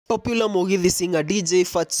Popular Mugithi singer DJ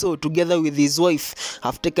Fatxo, together with his wife,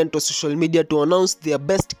 have taken to social media to announce their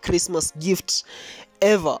best Christmas gift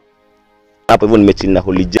ever. Hapo hivyo nimechini na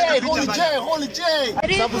Holy J. Subscribe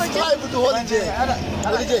to Holy J.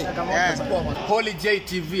 Holy J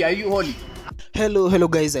TV. Are you holy? Hello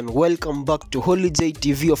guys, and welcome back to Holy J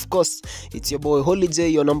TV. Of course, it's your boy Holy J,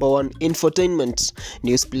 your number one infotainment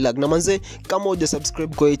news plug. Na manze, kama uja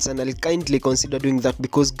subscribe kwa hii channel, kindly consider doing that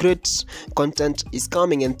because great content is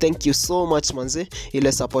coming, and thank you so much manze,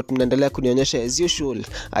 ile support mnaendelea kunionyesha as usual.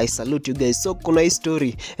 I salute you guys. So kuna hii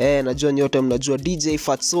story, najua nyote mnajua DJ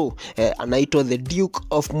Fatxo, anaitwa the Duke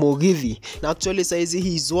of Mugithi. Na actually saizi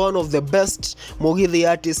he is one of the best Mugithi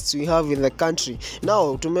artists we have in the country.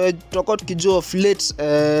 Now tumetoka tukijua late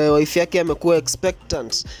wife yake amekuwa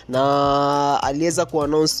expectant na aliweza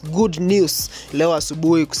kuannounce good news leo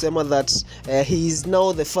asubuhi kusema that he is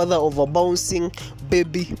now the father of a bouncing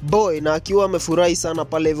baby boy, na akiwa amefurahi sana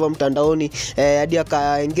pale hivyo mtandaoni, hadi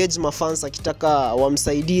aka-engage mafans akitaka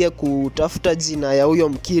wamsaidie kutafuta jina ya huyo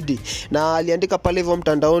mkidi, na aliandika pale hivyo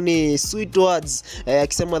mtandaoni sweet words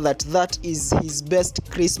akisema that is his best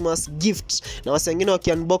Christmas gift, na watu wengine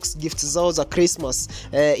waki-unbox gifts zao za Christmas,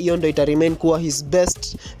 hiyo ndio ita remain kuwa his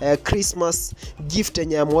best Christmas gift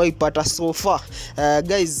yenye amewahi pata so far.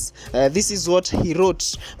 Guys, this is what he wrote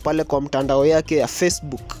pale kwa mtandao yake ya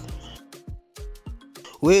Facebook.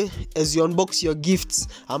 As you unbox your gifts,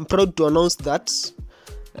 I'm proud to announce that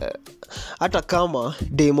hata kama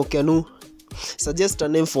Demo Kenu suggest a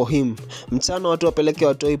name for him. Mchana watu wapeleke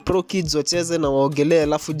watoi Pro Kids wacheze na waogelee,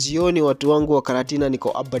 alafu jioni watu wangu wa Karatina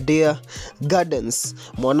niko Aberdare Gardens.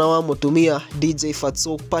 Mwanawa mutumia DJ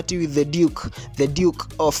Fatxo party with the Duke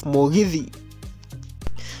of Mugithi.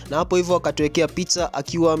 Na hapo hivyo akatuwekea picha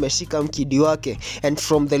akiwa ameshika mkidi wake, and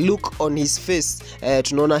from the look on his face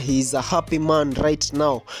tunaona he is a happy man right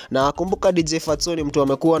now. Na kumbuka DJ Fatxo ni mtu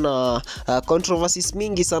amekuwa na controversies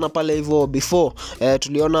mingi sana pale hivyo before.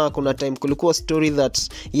 Tuliona kuna time kulikuwa story that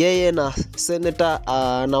yeye na senator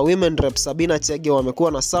na women rep Sabina Chege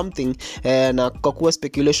wamekuwa na something, na kukakuwa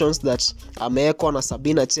speculations that amewekwa na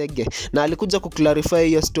Sabina Chege, na alikuja kuclarify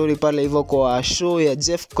hiyo story pale hivyo kwa show ya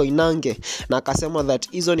Jeff Koinange, na akasema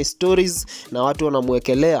that hizo ni stories na watu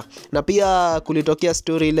wanamwekelea. Na pia kulitokea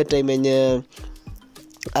story ile time yenye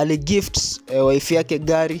aligift wife yake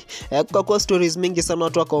gari, kwa stories mingi sana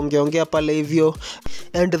watu wakaongeongea pale hivyo,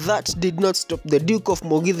 and that did not stop the Duke of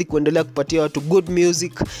Mugithi kuendelea kupatia watu good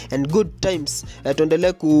music and good times.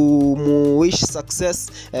 Tuendelee kumuwish success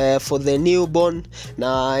for the newborn,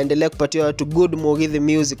 na endelea kupatia watu good Mugithi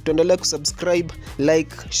music. Tuendelee kusubscribe,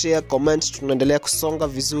 like, share, comment, tunaendelea kusonga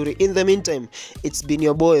vizuri. In the meantime, it's been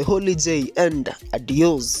your boy Holy J, and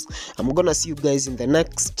adios. I'm gonna see you guys in the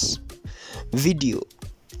next video.